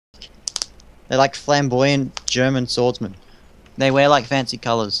They're like flamboyant German swordsmen. They wear like fancy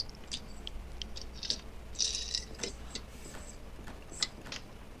colours.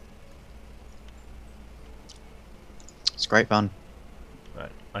 It's great fun.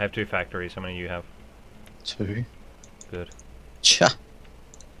 Right. I have 2 factories. How many do you have? 2. Good. Cha.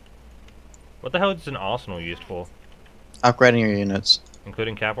 What the hell is an arsenal used for? Upgrading your units.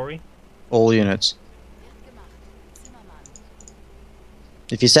 Including cavalry? All units.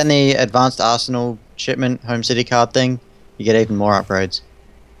 If you send the advanced arsenal shipment home city card thing, you get even more upgrades.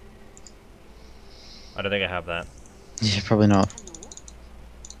 I don't think I have that. Yeah, probably not.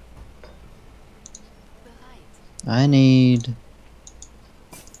 I need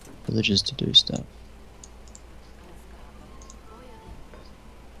villagers to do stuff.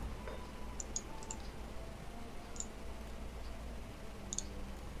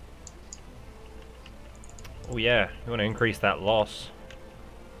 Oh yeah, you want to increase that loss.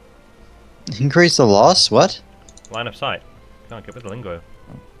 Increase the loss? What? Line of sight. Can't get with the lingo.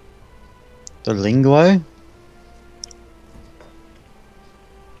 The lingo?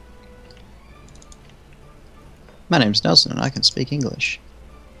 My name's Nelson and I can speak English.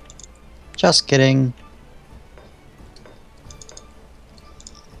 Just kidding.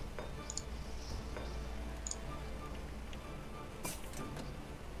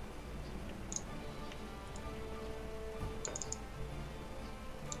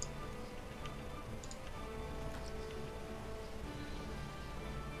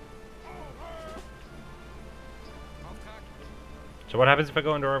 So what happens if I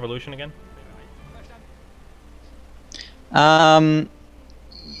go into revolution again?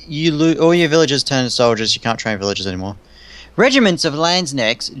 You lose all your villagers turn to soldiers. You can't train villagers anymore. Regiments of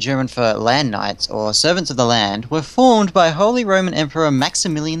Landsknechts, German for land knights or servants of the land, were formed by Holy Roman Emperor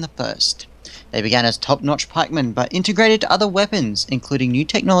Maximilian I. They began as top-notch pikemen, but integrated other weapons, including new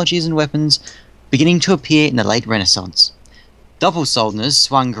technologies and weapons beginning to appear in the late Renaissance. Doppelsoldners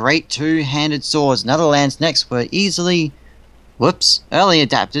swung great two-handed swords, and other Landsknechts were early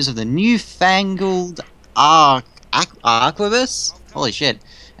adapters of the newfangled arquebus. Holy shit.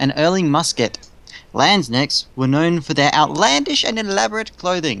 An early musket. Landsknechts were known for their outlandish and elaborate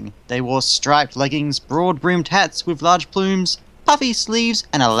clothing. They wore striped leggings, broad-brimmed hats with large plumes, puffy sleeves,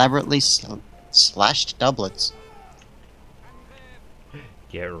 and elaborately slashed doublets.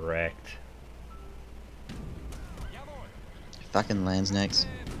 Get wrecked. Fucking Landsknechts.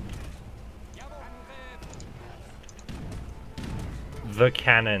 The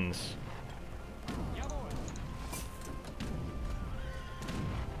cannons.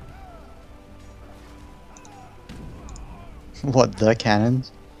 What, the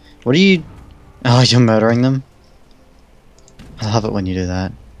cannons? What are you... Oh, you're murdering them? I love it when you do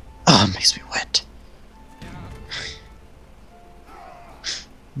that. Oh, it makes me wet.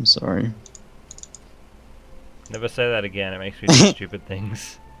 I'm sorry. Never say that again, it makes me do stupid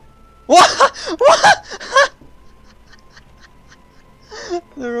things. What? What?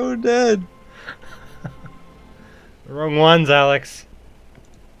 They're all dead. The wrong ones, Alex.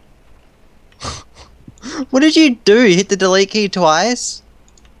 What did you do? Hit the delete key twice?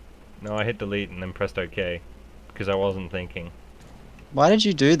 No, I hit delete and then pressed OK. Because I wasn't thinking. Why did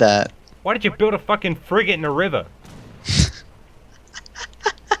you do that? Why did you build a fucking frigate in a river?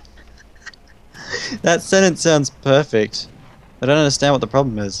 That sentence sounds perfect. I don't understand what the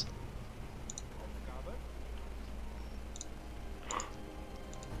problem is.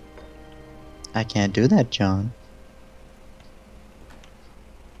 I can't do that, John.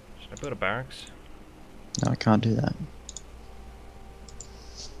 Should I build a barracks? No, I can't do that.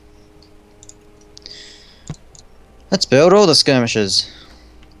 Let's build all the skirmishes.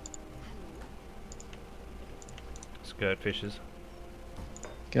 Skirt fishes.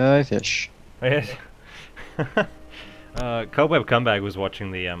 Go fish. Yes. Cobweb Comeback was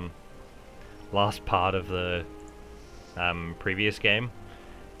watching the last part of the previous game,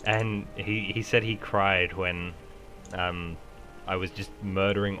 and he said he cried when I was just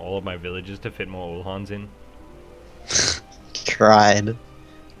murdering all of my villagers to fit more Ulhans in. Cried.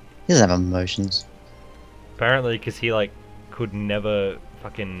 He doesn't have emotions. Apparently, because he like could never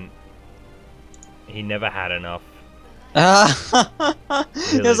fucking... He never had enough. He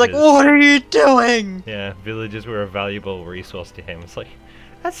was like, "What are you doing?" Yeah, villagers were a valuable resource to him. It's like,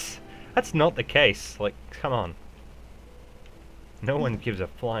 that's not the case. Like, come on. No one gives a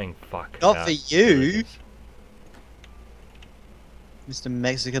flying fuck. Not about for you, villagers. Mr.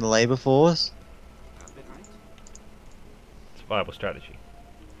 Mexican Labor Force. It's a viable strategy.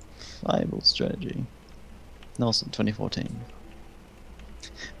 Viable strategy. Nelson, 2014.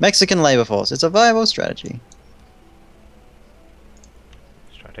 Mexican Labor Force. It's a viable strategy.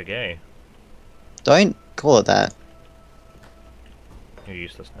 Strategy. Don't call it that. You're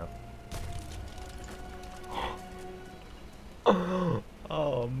useless now.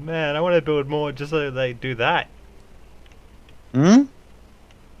 Oh man, I want to build more just so they do that. Hmm?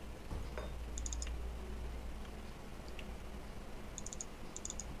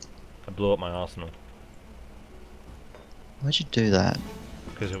 I blew up my arsenal. Why'd you do that?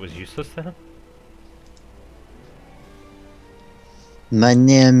 Because it was useless then? My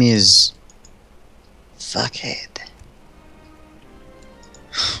name is... Fuckhead.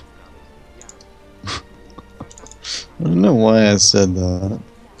 I don't know why I said that.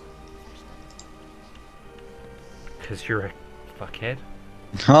 Because you're a fuckhead?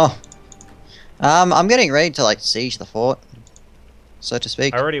 Oh. I'm getting ready to, like, siege the fort. So to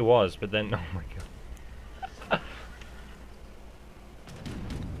speak. I already was, but then... Oh my god.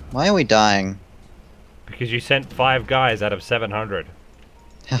 Why are we dying? Because you sent 5 guys out of 700.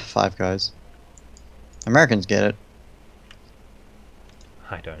 5 guys. Americans get it.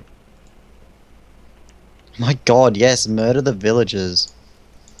 I don't. My god, yes, murder the villagers.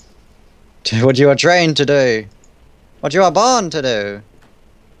 Do what you are trained to do. What you are born to do.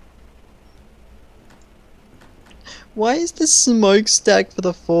 Why is the smokestack for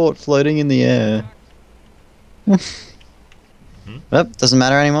the fort floating in the air? Well, doesn't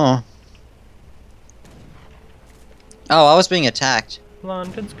matter anymore. Oh, I was being attacked.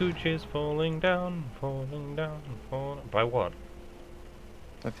 London Scooch is falling down, falling down, falling... By what?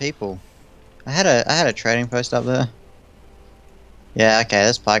 By people. I had a trading post up there. Yeah, okay,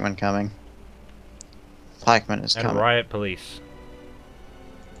 there's pikemen coming. Pikemen is And coming. riot police.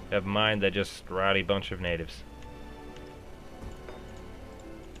 Never mind, they're just rowdy bunch of natives.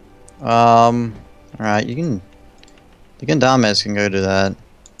 Alright, you can... The Gendarmes can go do that.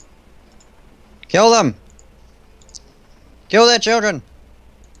 Kill them! Kill their children!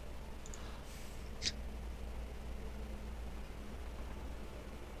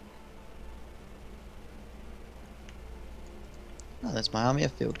 Oh, that's my army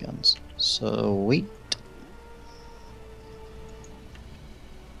of field guns. Sweet.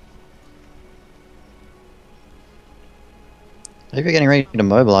 I hope you're getting ready to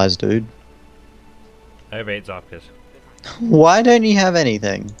mobilize, dude. I have 8 Zapkas. Why don't you have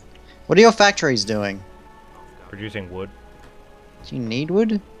anything? What are your factories doing? Producing wood. Do you need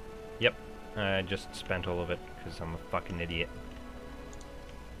wood? Yep. I just spent all of it because I'm a fucking idiot.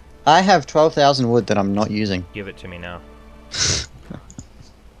 I have 12,000 wood that I'm not using. Give it to me now.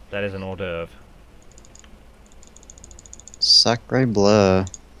 That is an hors d'oeuvre. Sacre bleu.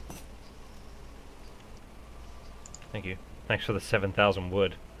 Thank you. Thanks for the 7,000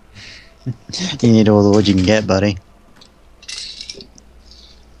 wood. You need all the wood you can get, buddy.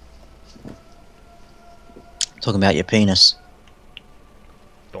 Talking about your penis.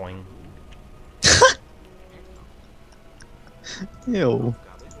 Doing. Ew.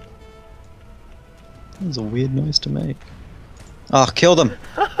 That was a weird noise to make. Oh, kill them!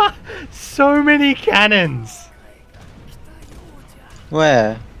 So many cannons!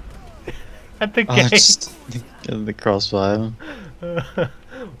 Where? At the Oh, gate. just the crossfire. There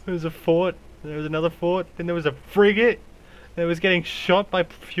was a fort, there was another fort, then there was a frigate that was getting shot by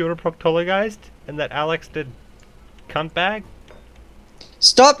Pure Proctologized, and that Alex did cunt bag.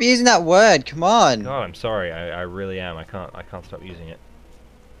 Stop using that word, come on! God, I'm sorry, I really am. I can't stop using it.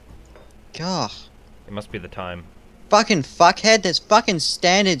 God. It must be the time. Fucking fuckhead, there's fucking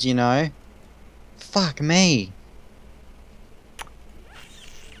standards, you know. Fuck me.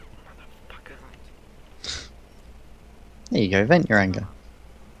 There you go, vent your anger.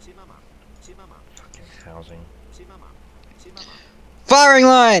 Fucking housing. Firing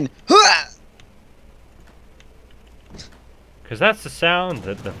line! Hua! Because that's the sound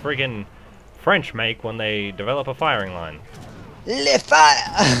that the friggin' French make when they develop a firing line. Le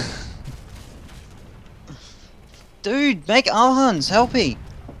fire! Dude, make Arhans, help me.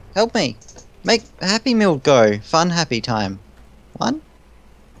 Help me. Make Happy Meal go. Fun, happy time. One?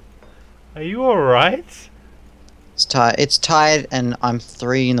 Are you alright? It's tired and I'm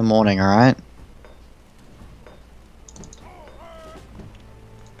 3 in the morning, alright?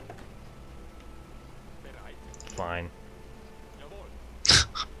 Fine.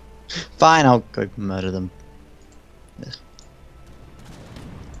 Fine, I'll go murder them. Ugh.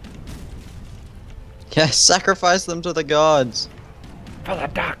 Yeah, sacrifice them to the gods. For the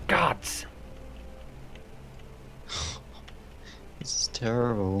dark gods! This is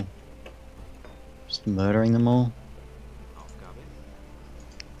terrible. Just murdering them all.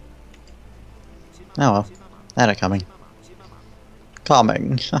 Oh well, they're coming.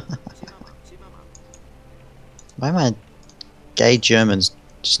 Coming. Why am I gay Germans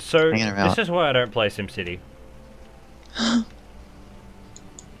Just So hanging this around. is why I don't play SimCity.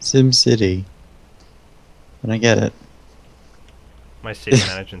 Sim City. I don't get it. My city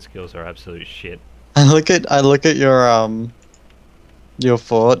management skills are absolute shit. I look at your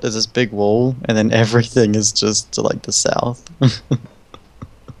fort. There's this big wall, and then everything is just to like the south.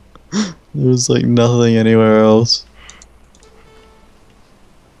 There's like nothing anywhere else.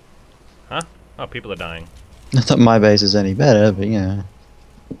 Huh? Oh, people are dying. Not that my base is any better, but yeah.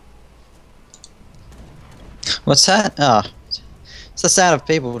 What's that? Ah, it's the sound of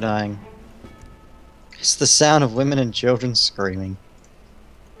people dying. It's the sound of women and children screaming.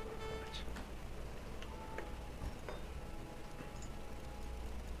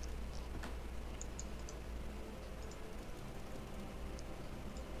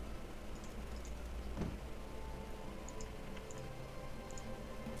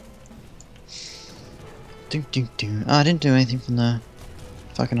 Oh, I didn't do anything from the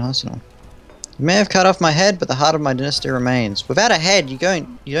fucking arsenal. You may have cut off my head, but the heart of my dynasty remains. Without a head, you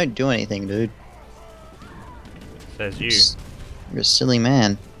don't do anything, dude. Says you. You're a silly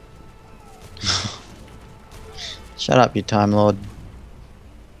man. Shut up, you Time Lord.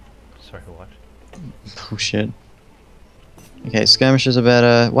 Sorry, what? Bullshit. Okay, skirmishes are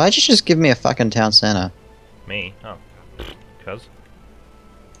better. Why'd you just give me a fucking town center? Me? Oh. Cuz?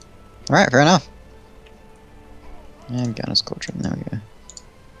 Alright, fair enough. And Gunner's Culture, there we go.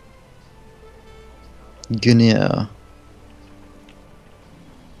 Gunneer.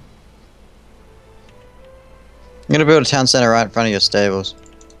 I'm gonna build a town center right in front of your stables.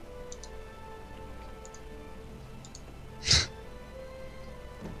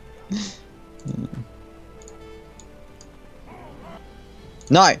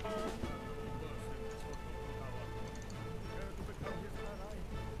 No!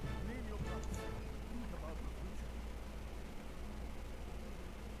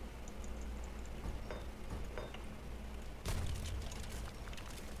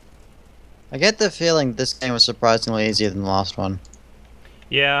 I get the feeling this game was surprisingly easier than the last one.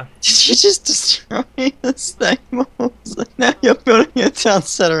 Yeah. Did you just destroy the stables? Now you're building a town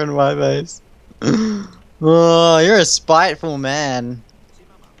center in my base. Oh, you're a spiteful man.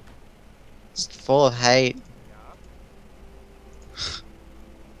 Just full of hate.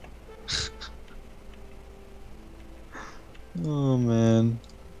 Oh man.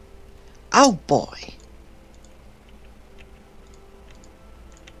 Oh boy.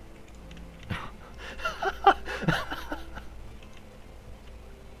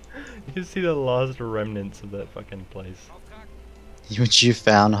 You see the last remnants of that fucking place. Which you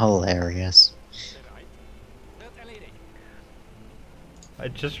found hilarious. I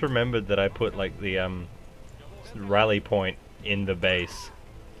just remembered that I put like the rally point in the base.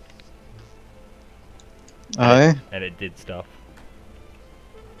 Oh? And it did stuff.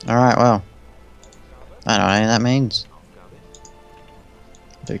 Alright, well. I don't know what that means.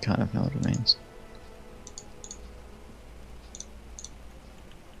 I do kind of know what it means.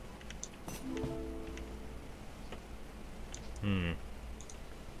 I'm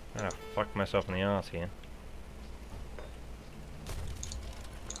gonna fuck myself in the ass here.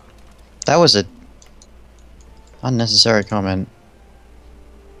 That was a unnecessary comment.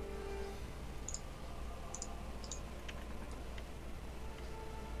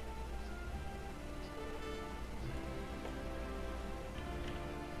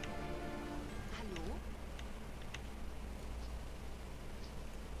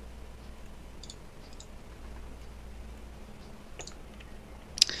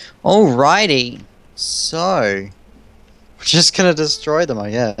 Alrighty, so we're just gonna destroy them, I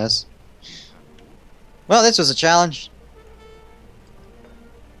guess. Well, this was a challenge.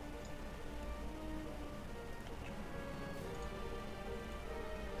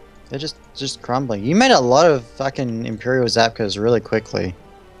 They're just crumbling. You made a lot of fucking Imperial Zapkas really quickly.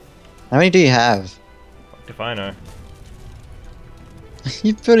 How many do you have? Fuck if I know.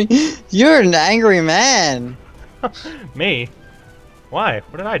 You're an angry man. Me? Why?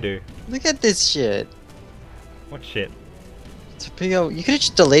 What did I do? Look at this shit. What shit? It's a big old, you could have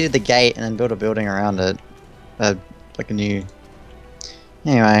just deleted the gate and then built a building around it. Like a new...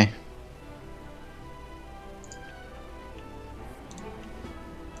 Anyway.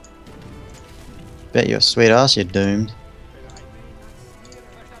 Bet you're a sweet ass, you're doomed.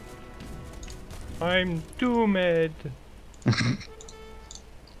 I'm doomed.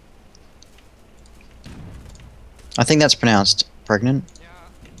 I think that's pronounced pregnant.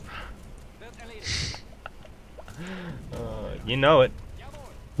 You know it.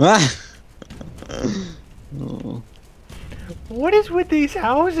 Oh. What is with these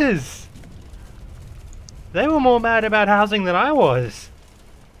houses? They were more mad about housing than I was.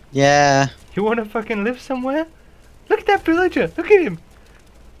 Yeah. You wanna fucking live somewhere? Look at that villager! Look at him!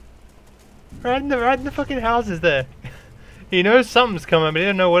 Right in the fucking houses there. He knows something's coming, but he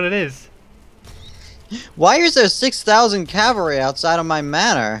don't know what it is. Why is there 6,000 cavalry outside of my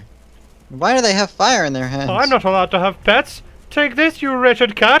manor? Why do they have fire in their hands? I'm not allowed to have pets! Take this, you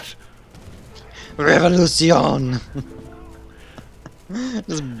wretched cat! Revolution!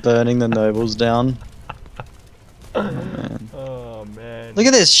 Just burning the nobles down. Oh man. Oh man. Look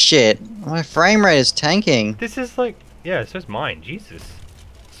at this shit. My frame rate is tanking. This is like, yeah, so's mine. Jesus.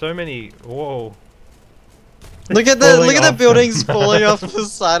 So many. Whoa. Look at the buildings falling off the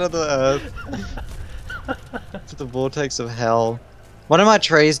side of the earth. To the vortex of hell. One of my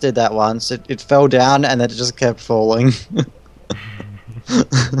trees did that once. It fell down and then it just kept falling. Hey,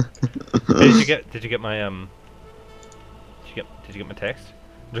 did you get my did you get my text?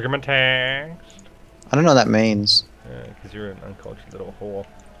 Did you get my text? I don't know what that means. Because you're an uncultured little whore.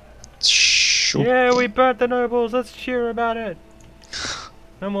 Sure. Yeah, we burnt the nobles. Let's cheer about it.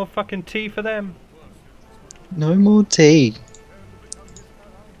 No more fucking tea for them. No more tea.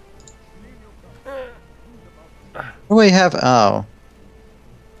 What do we have? Oh.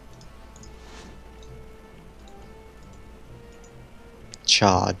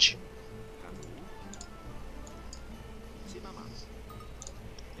 Charge.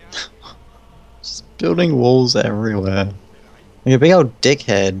 Just building walls everywhere. Like a big old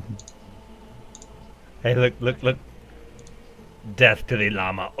dickhead. Hey, look, look, look. Death to the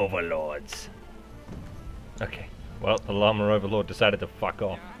llama overlords. Okay. Well, the llama overlord decided to fuck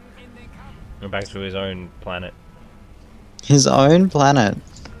off. Went back to his own planet. His own planet.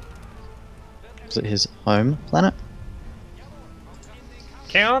 Was it his home planet?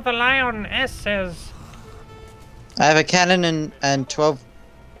 Kill the lion, S says. I have a cannon and 12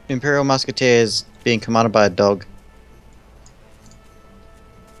 Imperial Musketeers being commanded by a dog.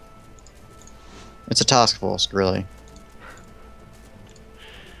 It's a task force, really.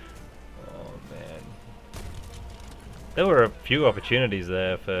 Oh man. There were a few opportunities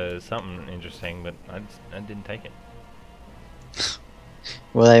there for something interesting, but I didn't take it.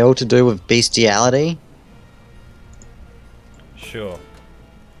 Were they all to do with bestiality? Sure.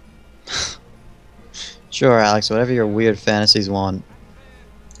 Sure, Alex, whatever your weird fantasies want.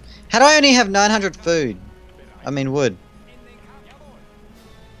 How do I only have 900 food? I mean wood.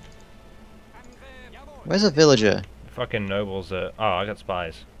 Where's a villager? Fucking nobles are... Oh, I got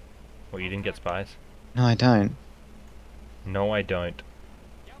spies. Well, you didn't get spies? No, I don't. No, I don't.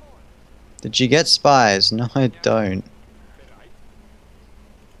 Did you get spies? No, I don't.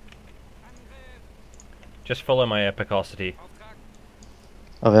 Just follow my epicosity.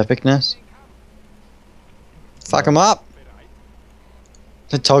 Of epicness? Fuck him up!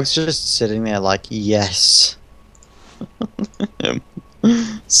 The dog's just sitting there like, yes.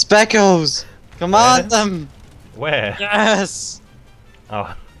 Speckles! Command them! Where? Yes!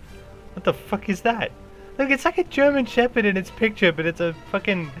 Oh. What the fuck is that? Look, it's like a German Shepherd in its picture, but it's a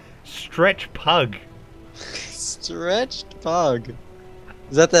fucking stretch pug. Stretched pug.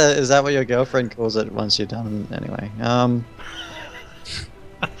 Is that what your girlfriend calls it once you're done? Anyway,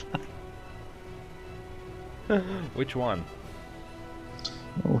 Which one?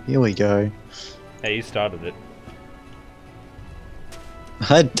 Oh, here we go. Hey, you started it.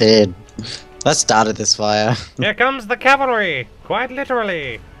 I did. I started this fire. Here comes the cavalry! Quite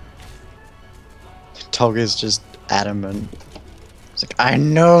literally! Tog is just adamant. It's like, I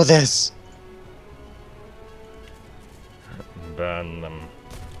know this! Burn them.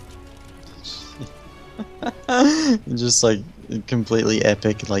 Just like, completely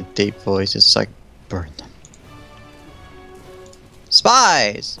epic, like, deep voice. It's like, burn them.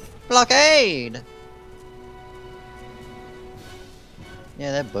 Spies! Blockade!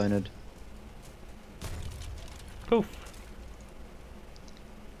 Yeah, they're burned. Poof.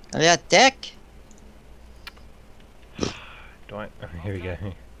 Yeah, deck! Do I? Oh, here we go.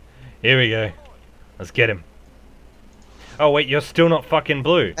 Here we go. Let's get him. Oh wait, you're still not fucking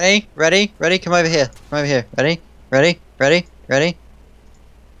blue. Ready? Ready? Ready? Come over here. Come over here. Ready? Ready? Ready? Ready?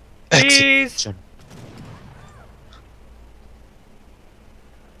 Please!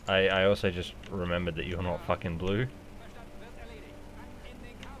 I also just remembered that you're not fucking blue.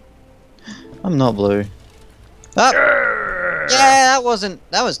 I'm not blue. Oh! Yeah, that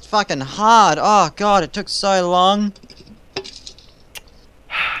was fucking hard. Oh god, it took so long.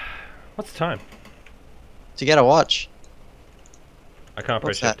 What's the time? To get a watch. I can't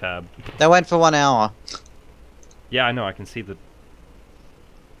press What's shift tab. They went for 1 hour. Yeah, I know, I can see the...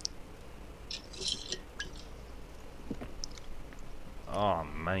 Oh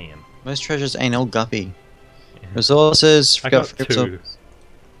man. Most treasures ain't all guppy. Resources, I got forgot 2.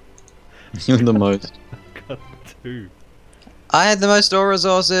 You're the most. I got 2. I had the most ore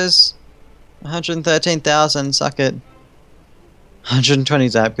resources. 113,000, suck it. 120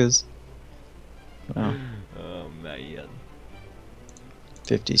 Zapkas. Wow. Oh man.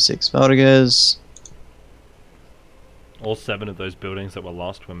 56 Voltigers. All 7 of those buildings that were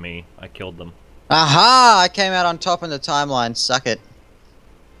lost were me. I killed them. Aha! I came out on top in the timeline, suck it.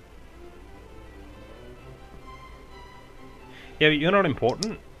 Yeah, but you're not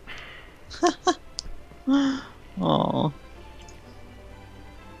important. Oh.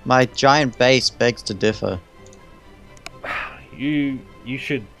 My giant base begs to differ. You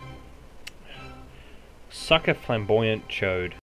should suck a flamboyant chode.